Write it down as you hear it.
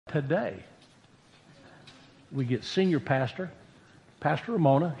today. We get senior pastor, Pastor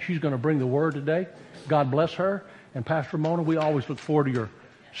Ramona. She's going to bring the word today. God bless her. And Pastor Ramona, we always look forward to your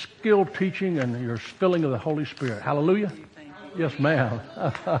skilled teaching and your filling of the Holy Spirit. Hallelujah. Yes, ma'am.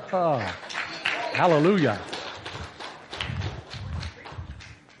 Hallelujah.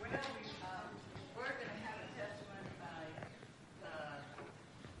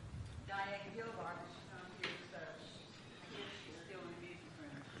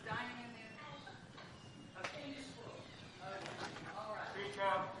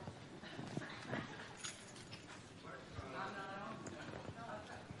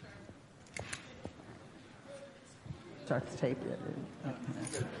 Start the tape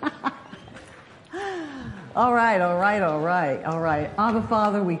yet. All right. Abba,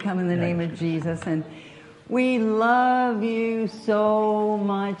 Father, we come in the name of Jesus, and we love you so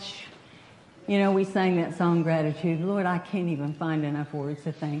much. You know, we sang that song, Gratitude. Lord, I can't even find enough words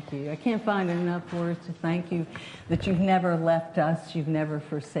to thank you. I can't find enough words to thank you that you've never left us. You've never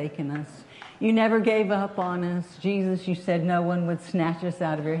forsaken us. You never gave up on us. Jesus, you said no one would snatch us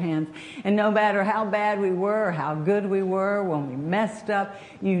out of your hands. And no matter how bad we were or how good we were, when we messed up,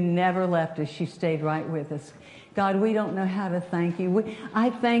 you never left us. You stayed right with us. God, we don't know how to thank you. I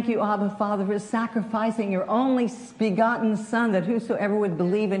thank you, Abba, Father, for sacrificing your only begotten Son, that whosoever would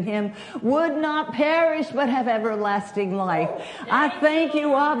believe in him would not perish but have everlasting life. I thank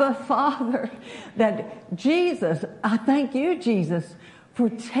you, Abba, Father, that Jesus, I thank you, Jesus, for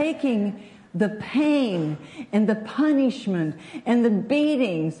taking the pain and the punishment and the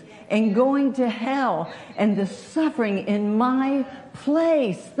beatings and going to hell and the suffering in my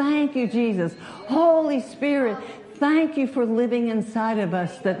place. Thank you, Jesus. Holy Spirit, thank you for living inside of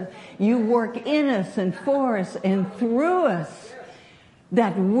us, that you work in us and for us and through us,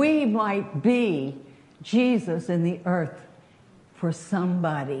 that we might be Jesus in the earth for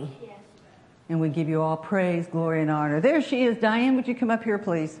somebody. And we give you all praise, glory, and honor. There she is. Diane, would you come up here,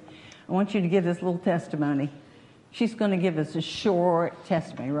 please? I want you to give this little testimony. She's going to give us a short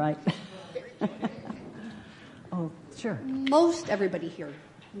testimony, right? Oh, sure. Most everybody here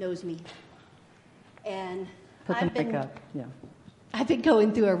knows me. And I've been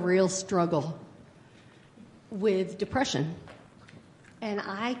going through a real struggle with depression. And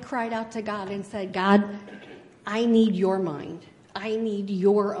I cried out to God and said, God, I need your mind. I need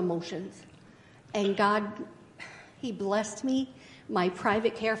your emotions. And God, he blessed me. My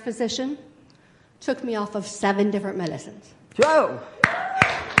private care physician took me off of 7 different medicines. Joe!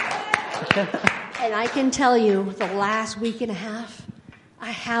 And I can tell you, the last week and a half,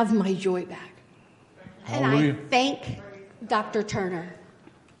 I have my joy back. And I thank Dr. Turner.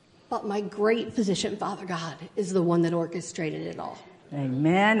 But my great physician, Father God, is the one that orchestrated it all.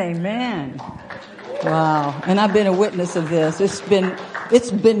 Amen, amen. Wow. And I've been a witness of this.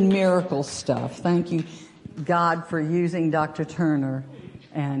 It's been miracle stuff. Thank you, God, for using Dr. Turner.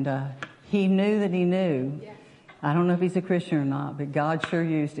 And he knew that he knew. I don't know if he's a Christian or not, but God sure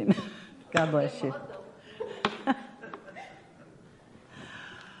used him. God bless you.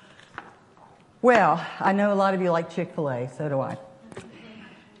 Well, I know a lot of you like Chick-fil-A, so do I.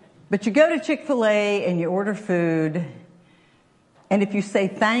 But you go to Chick-fil-A and you order food, and if you say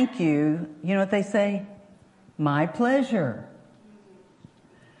thank you, you know what they say? My pleasure.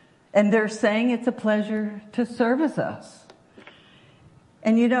 And they're saying it's a pleasure to service us.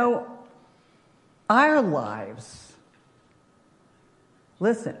 And you know, our lives,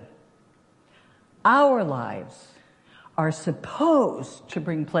 listen, our lives are supposed to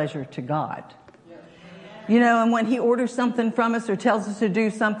bring pleasure to God. You know, and when he orders something from us or tells us to do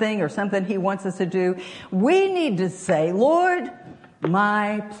something or something he wants us to do, we need to say, Lord,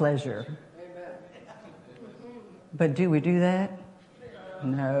 my pleasure. Amen. But do we do that?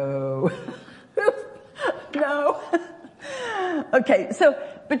 No. No. Okay,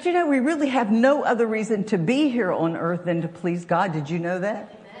 but you know, we really have no other reason to be here on earth than to please God. Did you know that?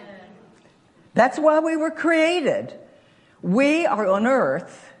 Amen. That's why we were created. We are on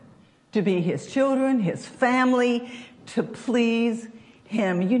earth to be his children, his family, to please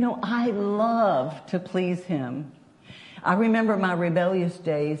him. You know, I love to please him. I remember my rebellious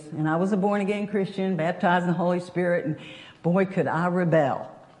days, and I was a born-again Christian, baptized in the Holy Spirit, and boy, could I rebel,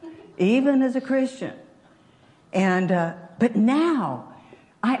 even as a Christian. And but now,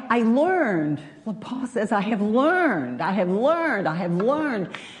 I learned, well, Paul says, I have learned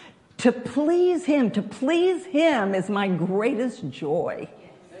to please him. To please him is my greatest joy.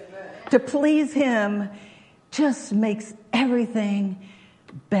 To please him just makes everything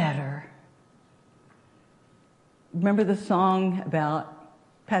better. Remember the song about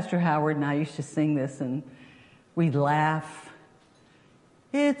Pastor Howard and I used to sing this, and we'd laugh.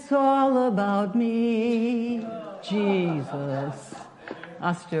 It's all about me, Jesus.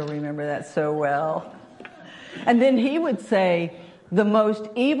 I still remember that so well. And then he would say, the most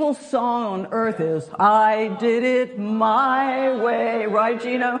evil song on earth is, I did it my way. Right,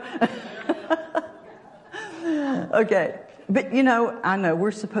 Gino? Okay. But, I know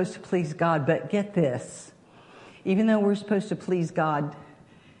we're supposed to please God, but get this. Even though we're supposed to please God,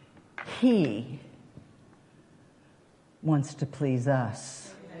 He wants to please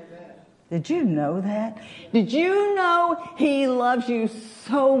us. Did you know that? Did you know He loves you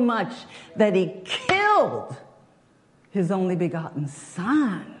so much that He killed His only begotten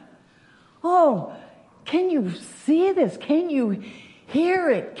Son? Oh, can you see this? Can you hear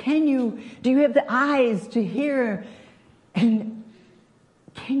it? Do you have the eyes to hear? And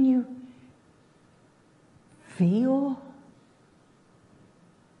can you feel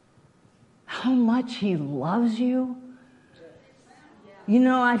how much He loves you?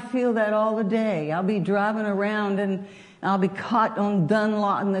 I feel that all the day. I'll be driving around and I'll be caught on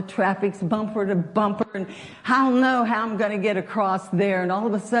Dunlop and the traffic's bumper to bumper, and I'll know how I'm going to get across there, and all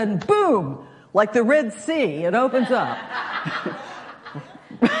of a sudden, boom, like the Red Sea, it opens up.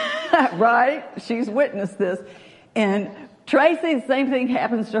 Right? She's witnessed this. And Tracy, the same thing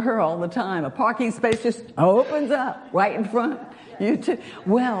happens to her all the time. A parking space just opens up right in front. You too.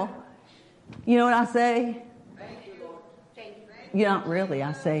 Well, you know what I say? Thank you, Lord. Thank you. Not really.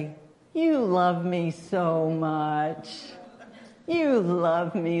 I say, you love me so much. You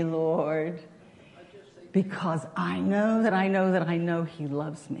love me, Lord. Because I know He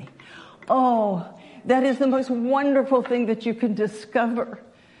loves me. Oh, that is the most wonderful thing that you can discover.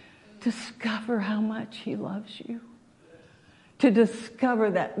 Discover how much He loves you. To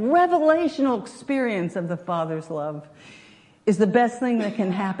discover that revelational experience of the Father's love is the best thing that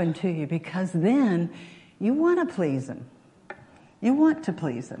can happen to you, because then you want to please Him. You want to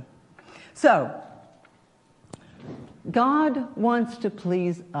please Him. So, God wants to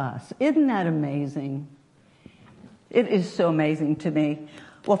please us. Isn't that amazing? It is so amazing to me.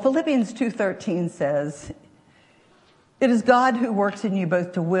 Well, Philippians 2:13 says, it is God who works in you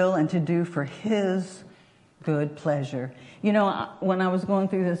both to will and to do for His good pleasure. When I was going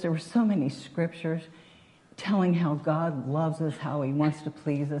through this, there were so many scriptures telling how God loves us, how He wants to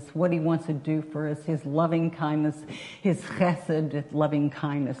please us, what He wants to do for us, His loving kindness, His chesed, loving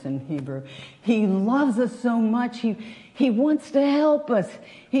kindness in Hebrew. He loves us so much. He wants to help us.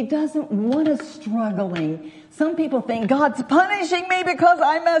 He doesn't want us struggling. Some people think God's punishing me because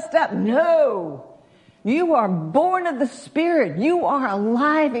I messed up. No. You are born of the Spirit. You are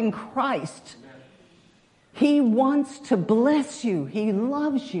alive in Christ. He wants to bless you. He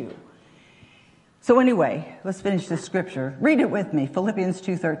loves you. So anyway, let's finish this scripture. Read it with me, Philippians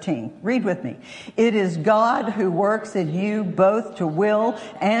 2:13. Read with me. It is God who works in you both to will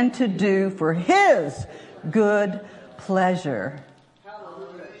and to do for His good pleasure.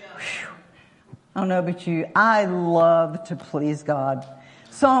 Whew. I don't know about you. I love to please God.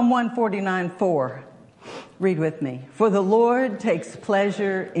 Psalm 149:4. Read with me. For the Lord takes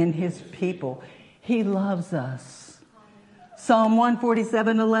pleasure in His people. He loves us. Psalm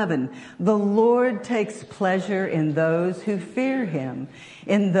 147:11. The Lord takes pleasure in those who fear Him,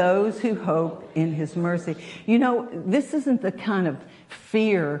 in those who hope in His mercy. This isn't the kind of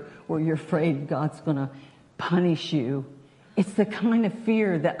fear where you're afraid God's going to punish you. It's the kind of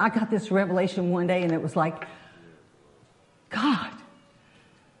fear that I got this revelation one day, and it was like, God,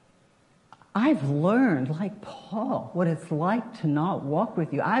 I've learned, like Paul, what it's like to not walk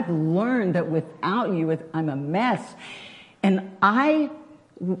with you. I've learned that without you, I'm a mess. And I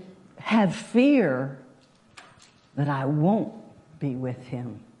have fear that I won't be with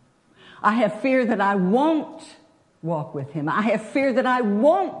Him. I have fear that I won't walk with Him. I have fear that I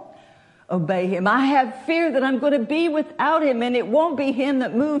won't obey Him. I have fear that I'm going to be without Him, and it won't be Him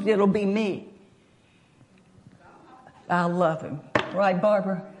that moved, it'll be me. I love Him. Right,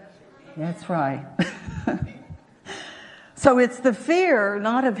 Barbara? That's right. So it's the fear,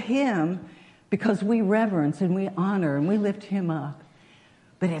 not of Him, because we reverence and we honor and we lift Him up.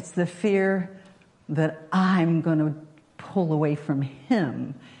 But it's the fear that I'm going to pull away from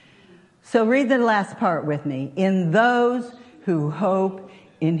Him. So read the last part with me. In those who hope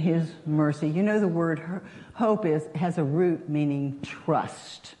in His mercy. The word hope has a root meaning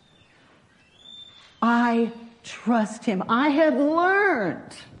trust. I trust Him. I have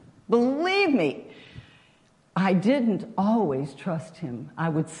learned, believe me, I didn't always trust Him. I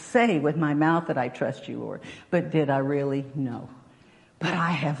would say with my mouth that I trust you, Lord. But did I really? No. But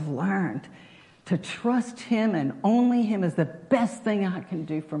I have learned To trust Him and only Him is the best thing I can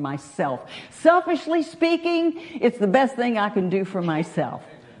do for myself. Selfishly speaking, it's the best thing I can do for myself.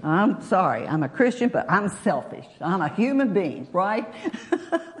 I'm sorry, I'm a Christian, but I'm selfish. I'm a human being, right?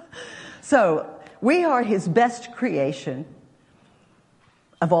 So, we are His best creation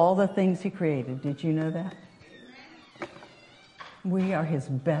of all the things He created. Did you know that? We are His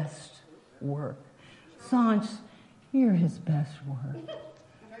best work. Sanj, you're His best work.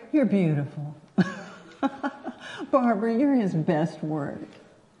 You're beautiful. Barbara, you're His best work.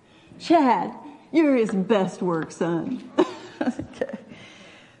 Chad, you're His best work, son. Okay.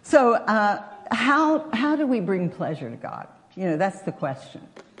 So, how do we bring pleasure to God? You know, that's the question.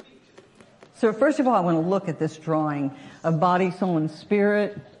 So, first of all, I want to look at this drawing of body, soul, and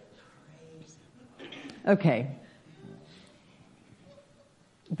spirit. Okay.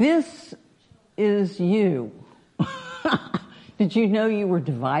 This is you. Did you know you were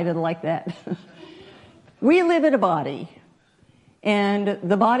divided like that? We live in a body, and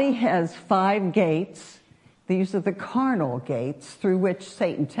the body has 5 gates. These are the carnal gates through which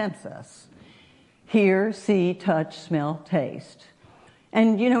Satan tempts us. Hear, see, touch, smell, taste.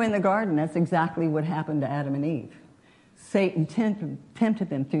 And, you know, in the garden, that's exactly what happened to Adam and Eve. Satan tempted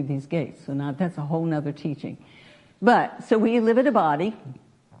them through these gates. So now that's a whole nother teaching. But, so we live in a body,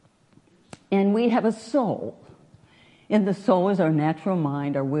 and we have a soul. And the soul is our natural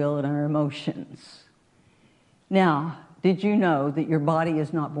mind, our will, and our emotions. Now, did you know that your body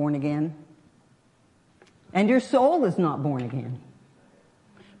is not born again? And your soul is not born again.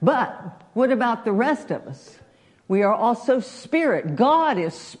 But what about the rest of us? We are also spirit. God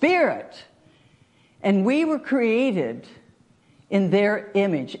is spirit. And we were created in their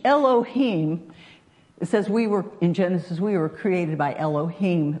image. Elohim, it says in Genesis, we were created by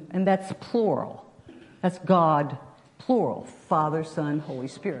Elohim, and that's plural. That's God, plural. Father, Son, Holy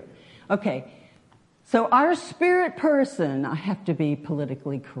Spirit. Okay, so our spirit person, I have to be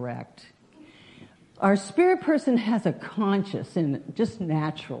politically correct. Our spirit person has a conscience, just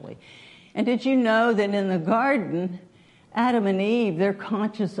naturally. And did you know that in the garden, Adam and Eve, their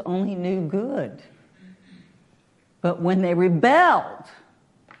conscience only knew good. But when they rebelled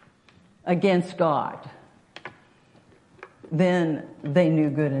against God, then they knew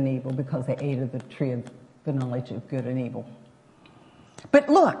good and evil because they ate of the tree of the knowledge of good and evil. But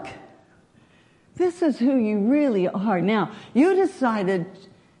look, this is who you really are. Now, you decided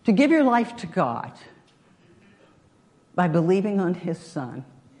to give your life to God by believing on His Son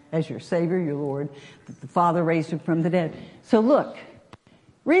as your Savior, your Lord, that the Father raised Him from the dead. So look,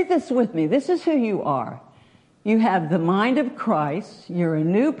 read this with me. This is who you are. You have the mind of Christ. You're a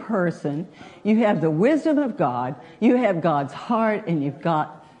new person. You have the wisdom of God. You have God's heart, and you've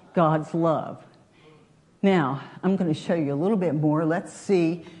got God's love. Now, I'm going to show you a little bit more. Let's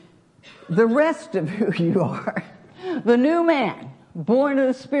see the rest of who you are. The new man, born of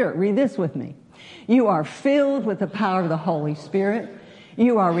the Spirit. Read this with me. You are filled with the power of the Holy Spirit.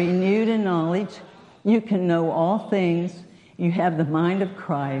 You are renewed in knowledge. You can know all things. You have the mind of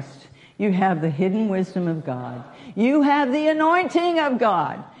Christ. You have the hidden wisdom of God. You have the anointing of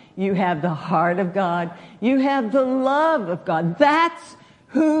God. You have the heart of God. You have the love of God. That's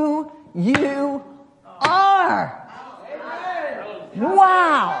who you are.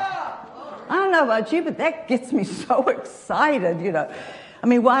 Wow. I don't know about you, but that gets me so excited, you know. I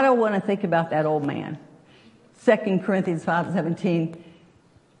mean, why do I want to think about that old man? 2 Corinthians 5:17.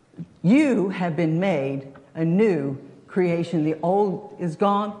 You have been made a new creation. The old is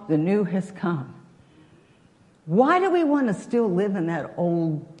gone, the new has come. Why do we want to still live in that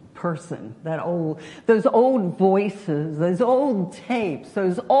old person, those old voices, those old tapes,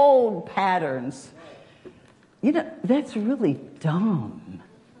 those old patterns? You know, that's really dumb.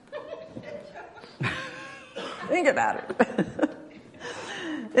 Think about it.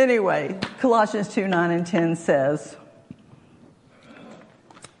 Anyway, Colossians 2:9 and 10 says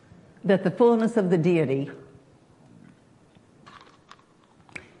that the fullness of the deity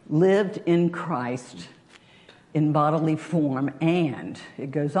lived in Christ in bodily form, and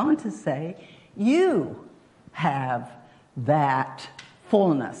it goes on to say, you have that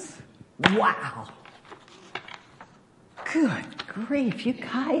fullness. Wow. Good grief, you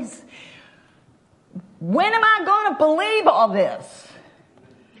guys. When am I going to believe all this?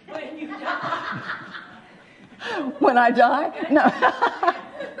 When you die. When I die? No.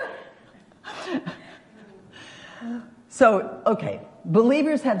 So, okay,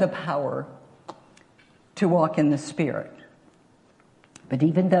 believers have the power to walk in the Spirit. But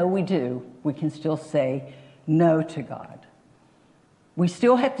even though we do, we can still say no to God. We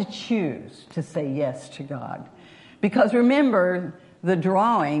still have to choose to say yes to God. Because remember, the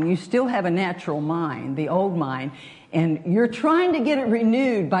drawing, you still have a natural mind, the old mind, and you're trying to get it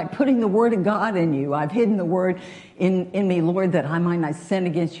renewed by putting the Word of God in you. I've hidden the Word in me, Lord, that I might not sin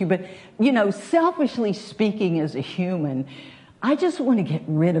against you. But, selfishly speaking as a human, I just want to get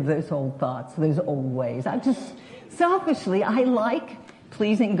rid of those old thoughts, those old ways. Selfishly, I like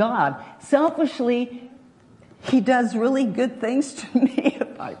pleasing God. Selfishly, He does really good things to me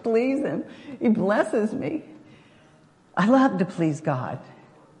if I please Him. He blesses me. I love to please God.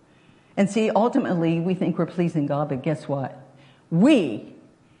 And see, ultimately, we think we're pleasing God, but guess what? We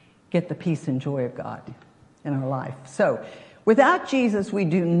get the peace and joy of God in our life. So, without Jesus, we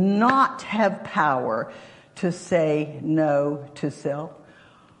do not have power to say no to self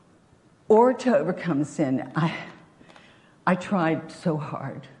or to overcome sin. I tried so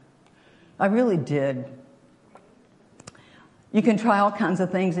hard. I really did. You can try all kinds of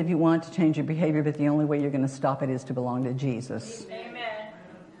things if you want to change your behavior, but the only way you're going to stop it is to belong to Jesus. Amen.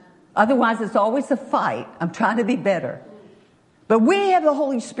 Otherwise, it's always a fight. I'm trying to be better. But we have the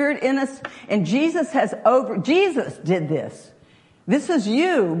Holy Spirit in us, and Jesus did this. This is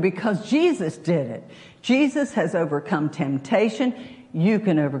you because Jesus did it. Jesus has overcome temptation. You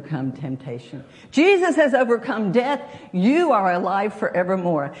can overcome temptation. Jesus has overcome death. You are alive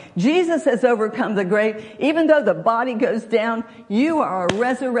forevermore. Jesus has overcome the grave. Even though the body goes down, you are a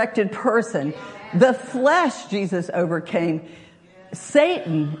resurrected person. The flesh Jesus overcame.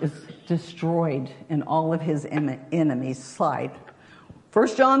 Satan is destroyed and all of his enemies. Slide. 1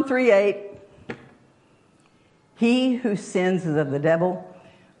 John 3:8. He who sins is of the devil,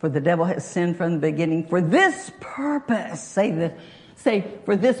 for the devil has sinned from the beginning. For this purpose, say,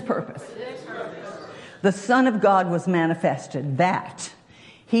 for this purpose. The Son of God was manifested, that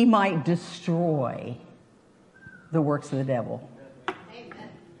He might destroy the works of the devil. Amen.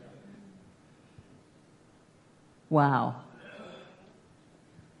 Wow.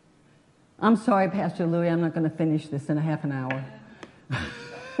 I'm sorry, Pastor Louis, I'm not going to finish this in a half an hour.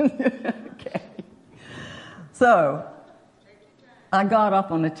 Okay. So, I got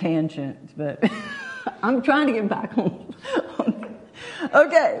off on a tangent, but I'm trying to get back on.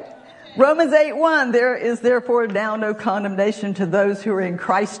 Okay. Romans 8:1, there is therefore now no condemnation to those who are in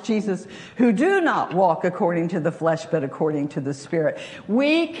Christ Jesus, who do not walk according to the flesh, but according to the Spirit.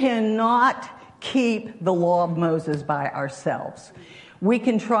 We cannot keep the law of Moses by ourselves. We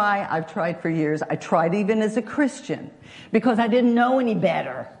can try. I've tried for years. I tried even as a Christian because I didn't know any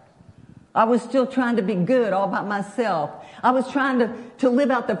better. I was still trying to be good all by myself. I was trying to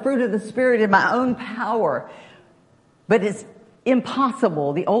live out the fruit of the Spirit in my own power. But it's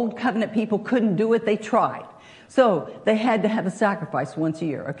impossible. The old covenant people couldn't do it. They tried. So they had to have a sacrifice once a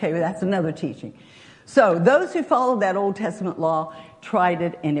year. Okay, well, that's another teaching. So those who followed that Old Testament law tried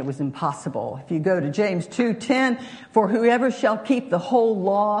it, and it was impossible. If you go to James 2:10, for whoever shall keep the whole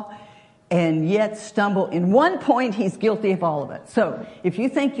law and yet stumble in one point, he's guilty of all of it. So if you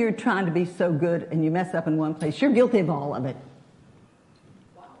think you're trying to be so good and you mess up in one place, you're guilty of all of it.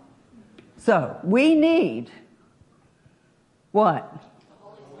 So we need what?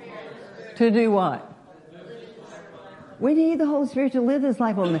 To do what? We need the Holy Spirit to live this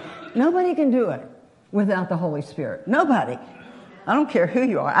life on me. Nobody can do it without the Holy Spirit. Nobody. I don't care who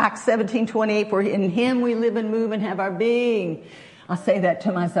you are. Acts 17:28, for in Him we live and move and have our being. I say that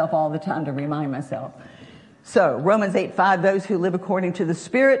to myself all the time to remind myself. So, Romans 8:5, those who live according to the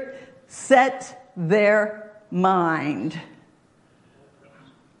Spirit set their mind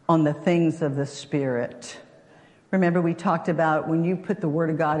on the things of the Spirit. Remember, we talked about when you put the Word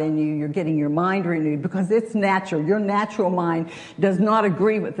of God in you, you're getting your mind renewed because it's natural. Your natural mind does not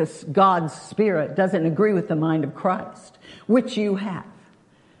agree with this God's Spirit, doesn't agree with the mind of Christ, which you have.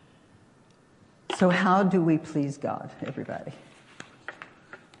 So how do we please God, everybody?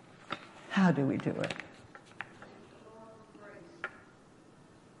 How do we do it?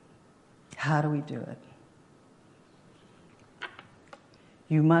 How do we do it?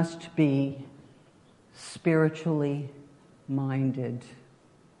 You must be spiritually minded.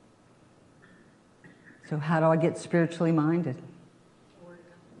 So how do I get spiritually minded?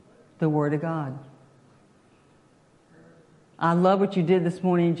 The Word of God. I love what you did this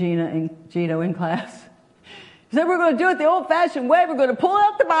morning, Gino, in class. You said we're going to do it the old-fashioned way. We're going to pull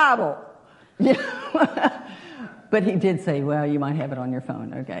out the Bible. Yeah. But he did say, well, you might have it on your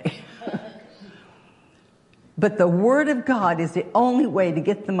phone, okay? But the Word of God is the only way to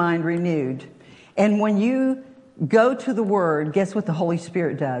get the mind renewed. And when you go to the Word, guess what the Holy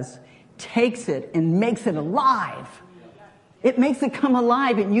Spirit does? Takes it and makes it alive. It makes it come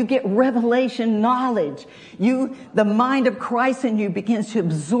alive and you get revelation knowledge. The mind of Christ in you begins to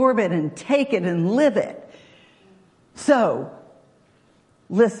absorb it and take it and live it. So,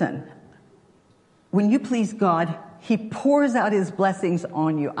 Listen, when you please God, He pours out His blessings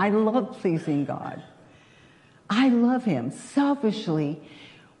on you. I love pleasing God. I love Him. Selfishly,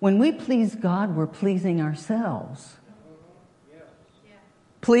 when we please God, we're pleasing ourselves.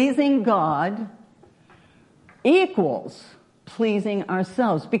 Pleasing God equals pleasing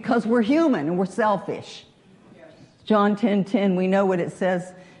ourselves because we're human and we're selfish. John 10:10, we know what it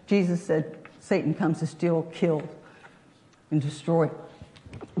says. Jesus said, Satan comes to steal, kill, and destroy.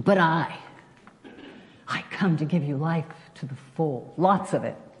 But I come to give you life to the full. Lots of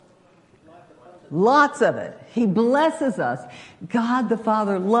it. Lots of it. He blesses us. God the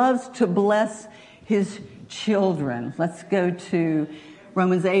Father loves to bless His children. Let's go to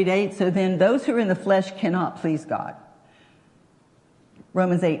Romans 8:8. So then those who are in the flesh cannot please God.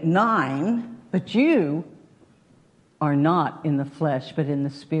 Romans 8:9. But you are not in the flesh, but in the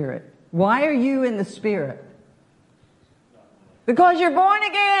Spirit. Why are you in the Spirit? Because you're born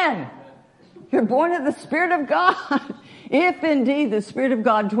again. You're born of the Spirit of God. If indeed the Spirit of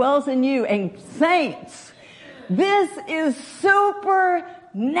God dwells in you, and saints, this is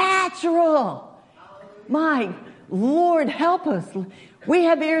supernatural. My Lord, help us. We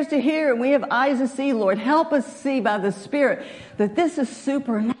have ears to hear and we have eyes to see. Lord, help us see by the Spirit that this is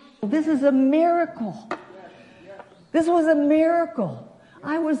supernatural. This is a miracle. This was a miracle.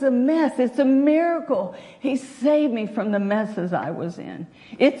 I was a mess. It's a miracle. He saved me from the messes I was in.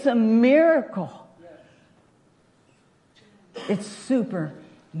 It's a miracle. It's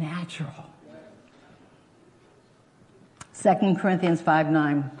supernatural. 2 Corinthians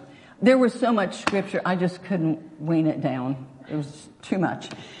 5:9. There was so much scripture, I just couldn't wean it down. It was too much.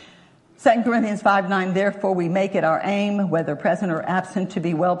 2 Corinthians 5:9, therefore we make it our aim, whether present or absent, to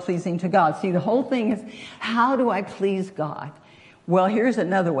be well-pleasing to God. See, the whole thing is, how do I please God? Well, here's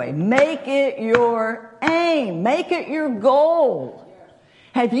another way. Make it your aim. Make it your goal.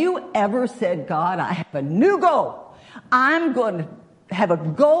 Have you ever said, God, I have a new goal. I'm going to have a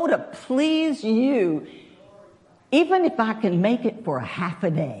goal to please you, even if I can make it for a half a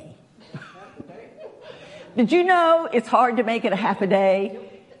day. Did you know it's hard to make it a half a day?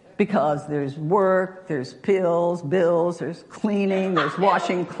 Because there's work, there's bills, there's cleaning, there's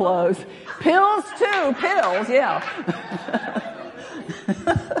washing clothes. Pills too, pills, yeah.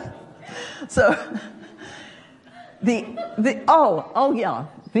 So, the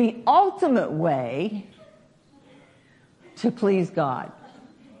ultimate way to please God.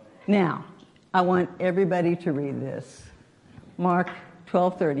 Now, I want everybody to read this. Mark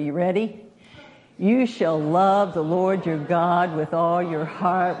 12:30. You ready? You shall love the Lord your God with all your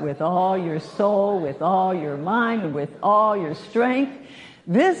heart, with all your soul, with all your mind, and with all your strength.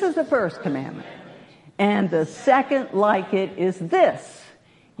 This is the first commandment. And the second like it is this.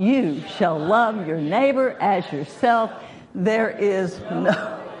 You shall love your neighbor as yourself. There is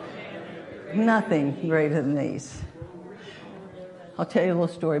nothing greater than these. I'll tell you a little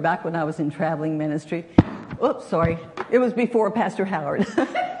story. Back when I was in traveling ministry, it was before Pastor Howard.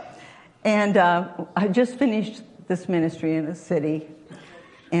 And I just finished this ministry in a city,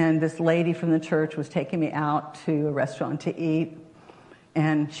 and this lady from the church was taking me out to a restaurant to eat,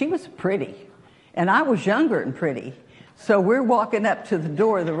 and she was pretty, and I was younger and pretty. So we're walking up to the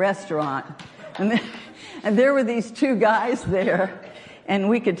door of the restaurant, and there were these two guys there, and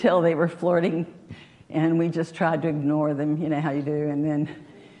we could tell they were flirting, and we just tried to ignore them, you know how you do. And then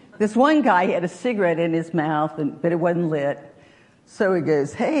this one guy had a cigarette in his mouth, but it wasn't lit. So he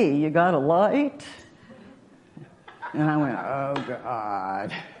goes, hey, you got a light? And I went, oh,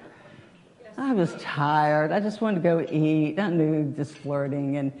 God. I was tired. I just wanted to go eat. I knew just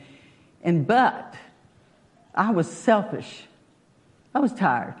flirting. But I was selfish. I was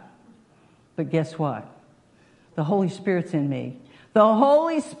tired. But guess what? The Holy Spirit's in me. The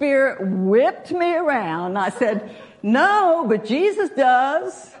Holy Spirit whipped me around. I said, no, but Jesus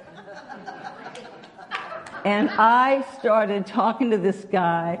does. And I started talking to this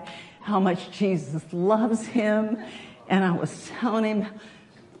guy how much Jesus loves him. And I was telling him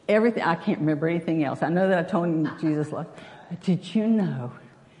everything. I can't remember anything else. I know that I told him Jesus loves him. But did you know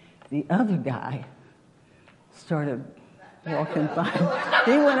the other guy started walking by?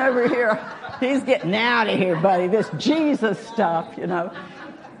 He went over here. He's getting out of here, buddy. This Jesus stuff, you know.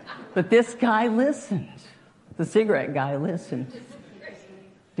 But this guy listened. The cigarette guy listened.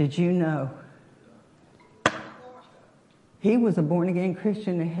 Did you know? He was a born-again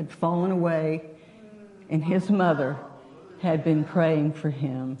Christian and had fallen away, and his mother had been praying for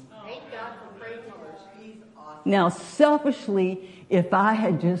him. Now, selfishly, if I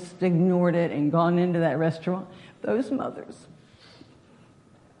had just ignored it and gone into that restaurant, those mothers'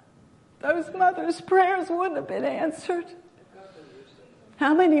 prayers wouldn't have been answered.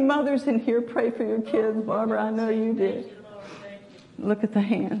 How many mothers in here pray for your kids, Barbara? I know you did. Look at the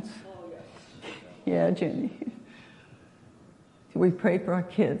hands. Yeah, Jenny. We pray for our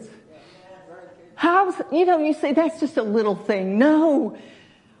kids. You say that's just a little thing. No,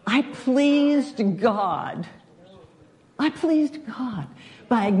 I pleased God. I pleased God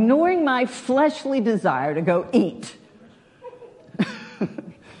by ignoring my fleshly desire to go eat.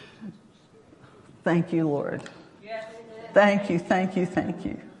 Thank you, Lord. Thank you, thank you, thank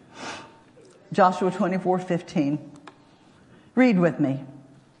you. Joshua 24:15. Read with me.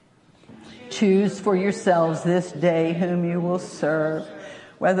 Choose for yourselves this day whom you will serve,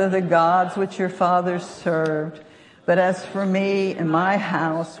 whether the gods which your fathers served. But as for me and my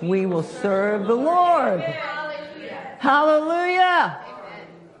house, we will serve the Lord. Hallelujah.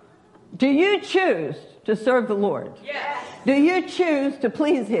 Do you choose to serve the Lord? Yes. Do you choose to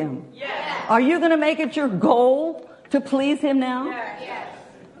please Him? Yes. Are you going to make it your goal to please Him now? Yes.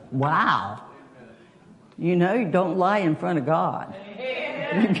 Wow. You know, you don't lie in front of God.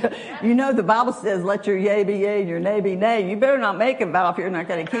 You know the Bible says, let your yea be yea and your nay be nay. You better not make a vow if you're not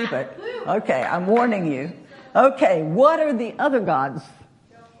going to keep it. Okay, I'm warning you. Okay, what are the other gods?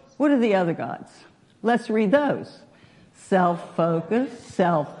 What are the other gods? Let's read those. Self-focus,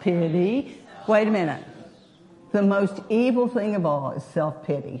 self-pity. Wait a minute. The most evil thing of all is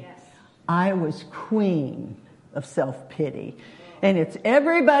self-pity. I was queen of self-pity. And it's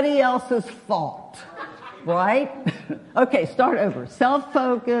everybody else's fault. Right? Okay, start over.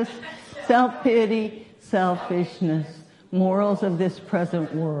 Self-focus, self-pity, selfishness, morals of this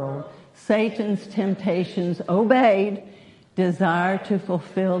present world, Satan's temptations obeyed, desire to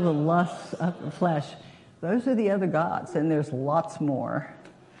fulfill the lusts of the flesh. Those are the other gods, and there's lots more.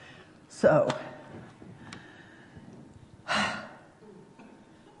 So,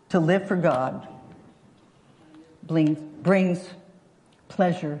 to live for God brings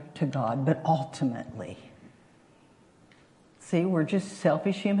pleasure to God, but ultimately, see, we're just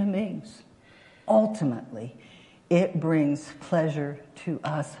selfish human beings. Ultimately, it brings pleasure to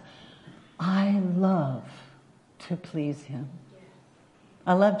us. I love to please Him.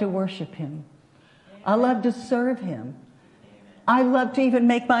 I love to worship Him. I love to serve Him. I love to even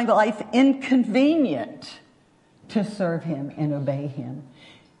make my life inconvenient to serve Him and obey Him.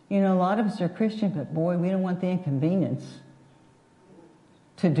 You know, a lot of us are Christian, but boy, we don't want the inconvenience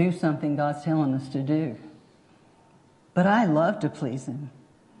to do something God's telling us to do. But I love to please Him.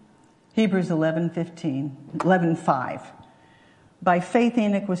 Hebrews 11:5. By faith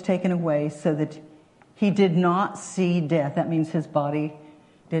Enoch was taken away so that he did not see death. That means his body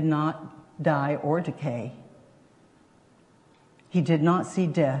did not die or decay. He did not see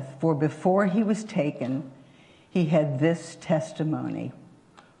death, for before he was taken, he had this testimony.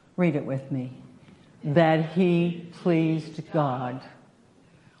 Read it with me. That he pleased God.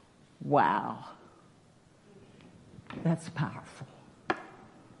 Wow. That's powerful.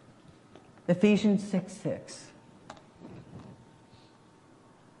 Ephesians 6:6.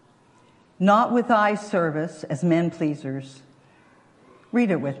 Not with eye service as men pleasers.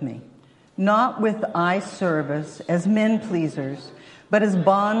 Read it with me. Not with eye service as men pleasers, but as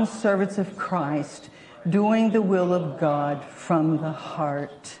bond servants of Christ, doing the will of God from the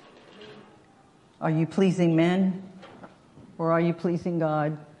heart. Are you pleasing men or are you pleasing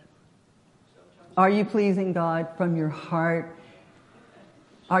God? Are you pleasing God from your heart?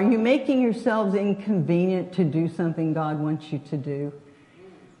 Are you making yourselves inconvenient to do something God wants you to do?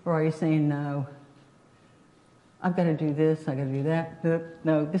 Or are you saying, no, I've got to do this, I've got to do that.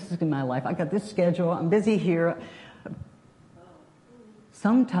 No, this is my life. I've got this schedule. I'm busy here.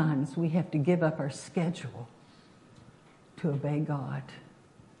 Sometimes we have to give up our schedule to obey God.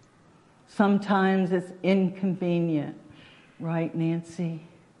 Sometimes it's inconvenient. Right, Nancy?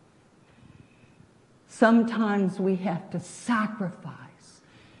 Sometimes we have to sacrifice.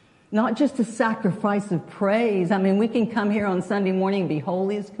 Not just a sacrifice of praise. I mean, we can come here on Sunday morning and be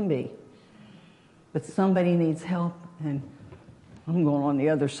holy as can be. But somebody needs help, and I'm going on the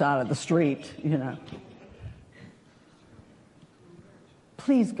other side of the street, you know.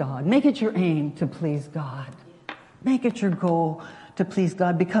 Please God. Make it your aim to please God. Make it your goal to please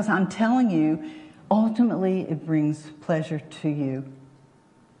God, because I'm telling you, ultimately it brings pleasure to you.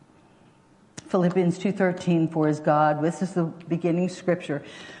 Philippians 2:13, for is God, this is the beginning scripture.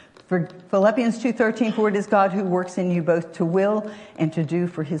 For Philippians 2:13, for it is God who works in you both to will and to do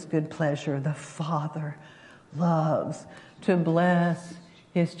for His good pleasure. The Father loves to bless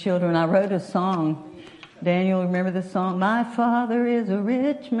His children. I wrote a song. Daniel, remember this song? My Father is a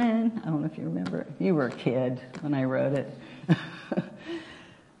rich man. I don't know if you remember it. You were a kid when I wrote it.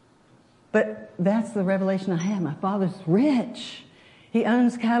 But that's the revelation I had. My Father's rich. He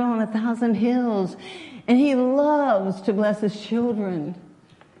owns cattle on 1,000 hills. And He loves to bless His children.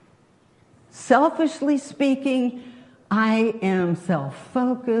 Selfishly speaking, I am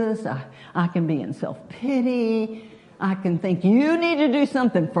self-focused. I can be in self-pity. I can think, you need to do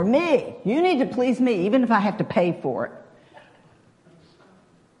something for me. You need to please me, even if I have to pay for it.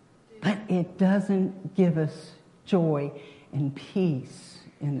 But it doesn't give us joy and peace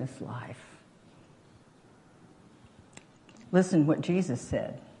in this life. Listen what Jesus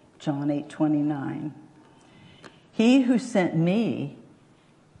said, John 8:29. He who sent me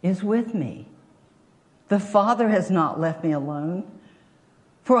is with me. The Father has not left me alone,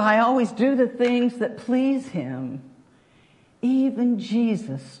 for I always do the things that please Him. Even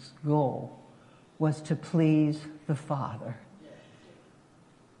Jesus' goal was to please the Father.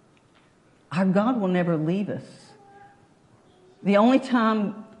 Our God will never leave us. The only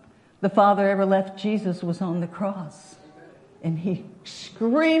time the Father ever left Jesus was on the cross. And He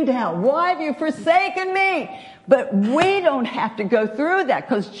screamed out, "Why have you forsaken me?" But we don't have to go through that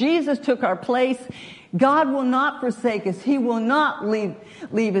because Jesus took our place. God will not forsake us. He will not leave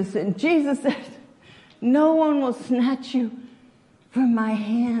us. And Jesus said, no one will snatch you from my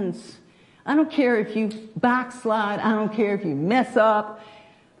hands. I don't care if you backslide. I don't care if you mess up.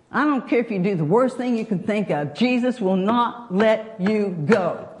 I don't care if you do the worst thing you can think of. Jesus will not let you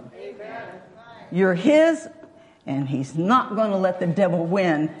go. Amen. You're His, and He's not going to let the devil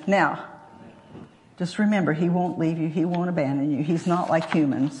win. Now, just remember, He won't leave you. He won't abandon you. He's not like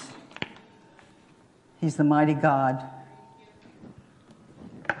humans. He's the mighty God.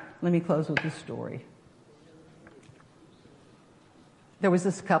 Let me close with this story. There was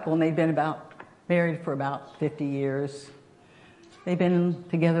this couple, and they'd been married for about 50 years. They've been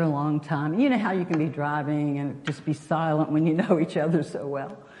together a long time. You know how you can be driving and just be silent when you know each other so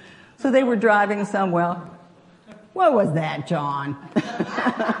well. So they were driving somewhere. What was that, John?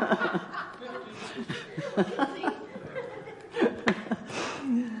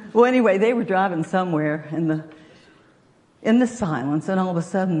 Well, anyway, they were driving somewhere in the silence, and all of a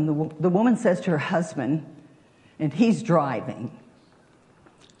sudden the woman says to her husband, and he's driving,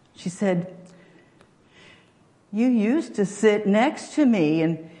 she said, "You used to sit next to me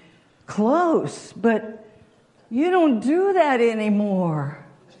and close, but you don't do that anymore."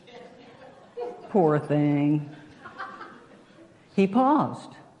 Poor thing. He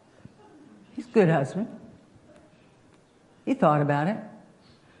paused. He's a good husband. He thought about it.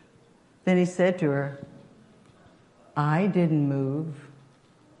 Then he said to her, "I didn't move."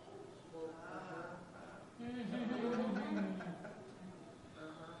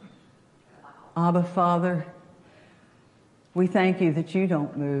 Abba, Father, we thank you that you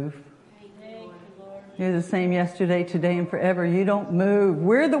don't move. You're the same yesterday, today, and forever. You don't move.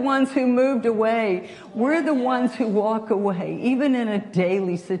 We're the ones who moved away. We're the ones who walk away, even in a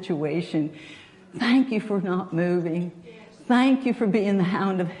daily situation. Thank you for not moving. Thank you for being the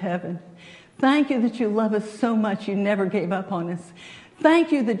hound of heaven. Thank you that you love us so much you never gave up on us.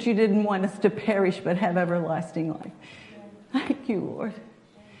 Thank you that you didn't want us to perish but have everlasting life. Thank you, Lord.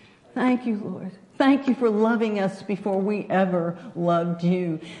 Thank you, Lord. Thank you for loving us before we ever loved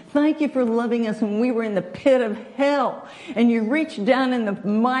you. Thank you for loving us when we were in the pit of hell and you reached down in the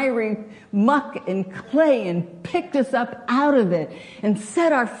miry muck and clay and picked us up out of it and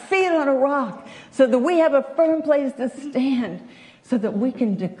set our feet on a rock so that we have a firm place to stand, so that we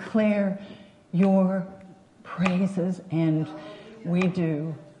can declare your praises. And we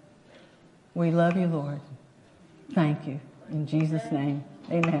do. We love you, Lord. Thank you. In Jesus' name,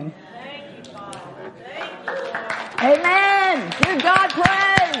 amen. Amen. Give God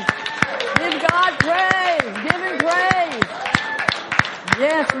praise. Give God praise. Give Him praise.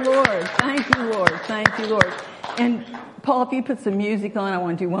 Yes, Lord. Thank you, Lord. Thank you, Lord. And Paul, if you put some music on, I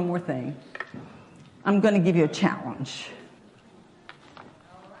want to do one more thing. I'm going to give you a challenge.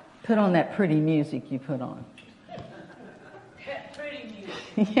 Put on that pretty music you put on. Pretty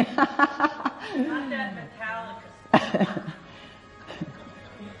music. Yeah. Not that Metallica.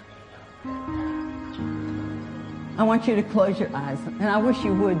 I want you to close your eyes. And I wish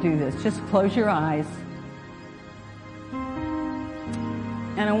you would do this. Just close your eyes.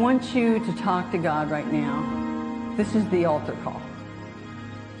 And I want you to talk to God right now. This is the altar call.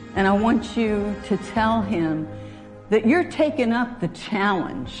 And I want you to tell Him that you're taking up the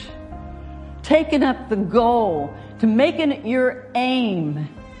challenge, taking up the goal, to making it your aim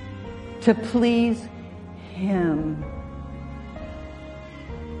to please Him.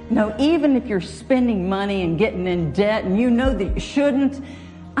 No, even if you're spending money and getting in debt and you know that you shouldn't,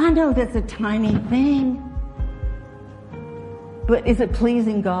 I know that's a tiny thing. But is it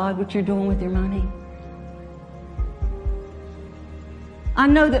pleasing God what you're doing with your money? I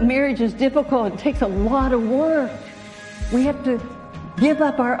know that marriage is difficult. It takes a lot of work. We have to give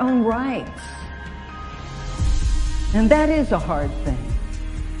up our own rights. And that is a hard thing.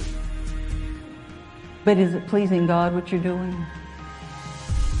 But is it pleasing God what you're doing?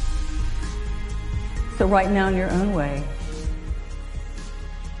 So right now, in your own way,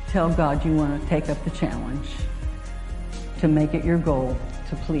 tell God you want to take up the challenge to make it your goal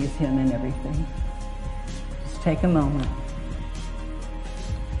to please Him in everything. Just take a moment.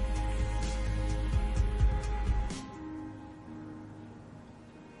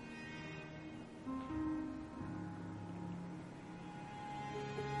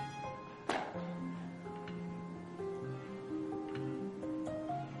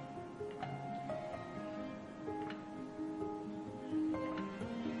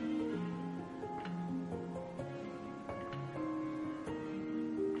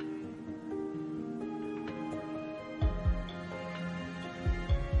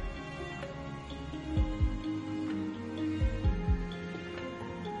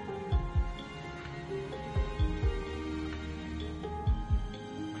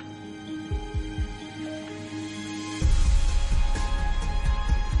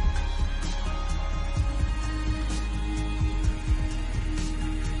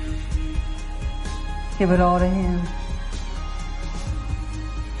 Give it all to Him.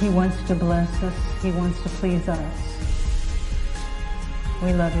 He wants to bless us. He wants to please us.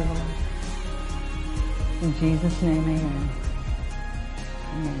 We love you, Lord. In Jesus' name, amen.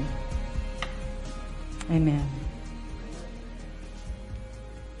 Amen. Amen.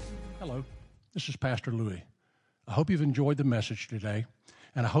 Hello, this is Pastor Louis. I hope you've enjoyed the message today,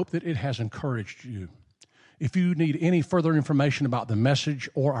 and I hope that it has encouraged you. If you need any further information about the message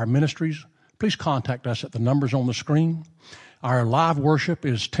or our ministries, please contact us at the numbers on the screen. Our live worship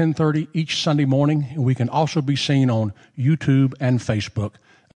is 10:30 each Sunday morning, and we can also be seen on YouTube and Facebook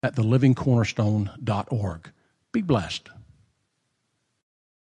at thelivingcornerstone.org. Be blessed.